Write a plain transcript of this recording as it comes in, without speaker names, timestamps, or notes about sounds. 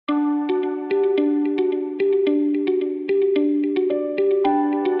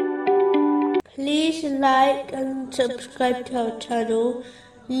like and subscribe to our channel.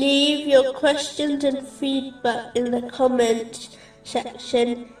 Leave your questions and feedback in the comments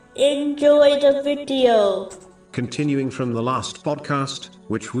section. Enjoy the video. Continuing from the last podcast,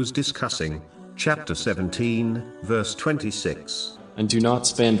 which was discussing chapter 17, verse 26. And do not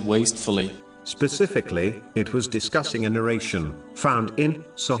spend wastefully. Specifically, it was discussing a narration found in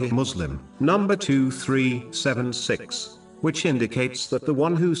Sahih Muslim, number 2376, which indicates that the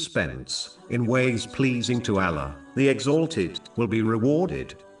one who spends in ways pleasing to Allah, the Exalted, will be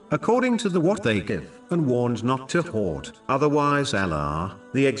rewarded according to what they give, and warned not to hoard, otherwise Allah,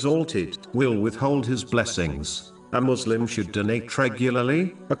 the Exalted, will withhold his blessings. A Muslim should donate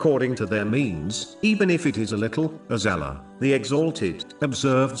regularly, according to their means, even if it is a little, as Allah, the Exalted,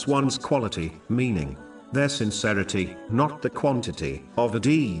 observes one's quality, meaning their sincerity, not the quantity, of a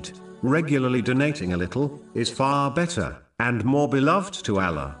deed. Regularly donating a little is far better and more beloved to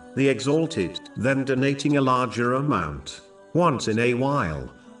Allah, the Exalted, than donating a larger amount once in a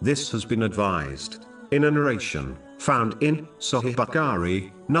while. This has been advised in a narration found in Sahih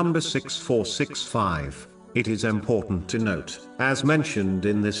Bukhari, number 6465. It is important to note, as mentioned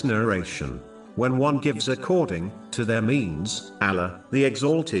in this narration, when one gives according to their means, Allah, the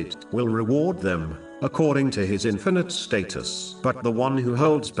Exalted, will reward them according to his infinite status. But the one who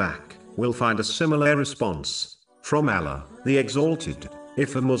holds back will find a similar response from Allah, the Exalted.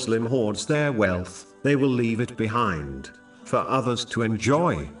 If a Muslim hoards their wealth, they will leave it behind for others to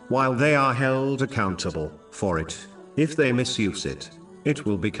enjoy, while they are held accountable for it. If they misuse it, it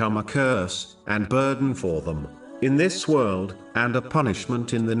will become a curse and burden for them in this world, and a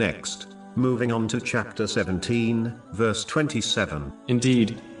punishment in the next. Moving on to chapter 17, verse 27.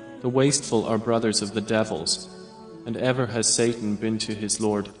 Indeed, the wasteful are brothers of the devils, and ever has Satan been to his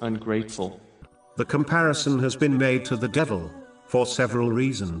Lord ungrateful. The comparison has been made to the devil for several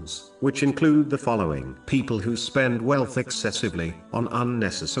reasons, which include the following. People who spend wealth excessively on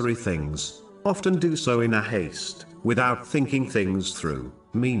unnecessary things often do so in a haste, without thinking things through,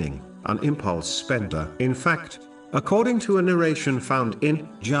 meaning an impulse spender. In fact, according to a narration found in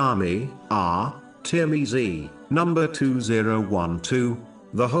Jami Tirmizi, number 2012,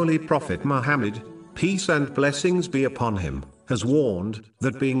 the Holy Prophet Muhammad, peace and blessings be upon him, has warned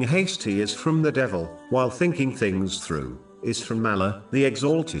that being hasty is from the devil, while thinking things through is from Allah, the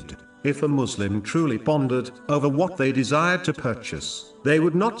Exalted. If a Muslim truly pondered over what they desired to purchase, they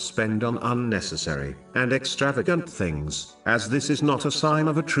would not spend on unnecessary and extravagant things, as this is not a sign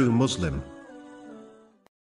of a true Muslim.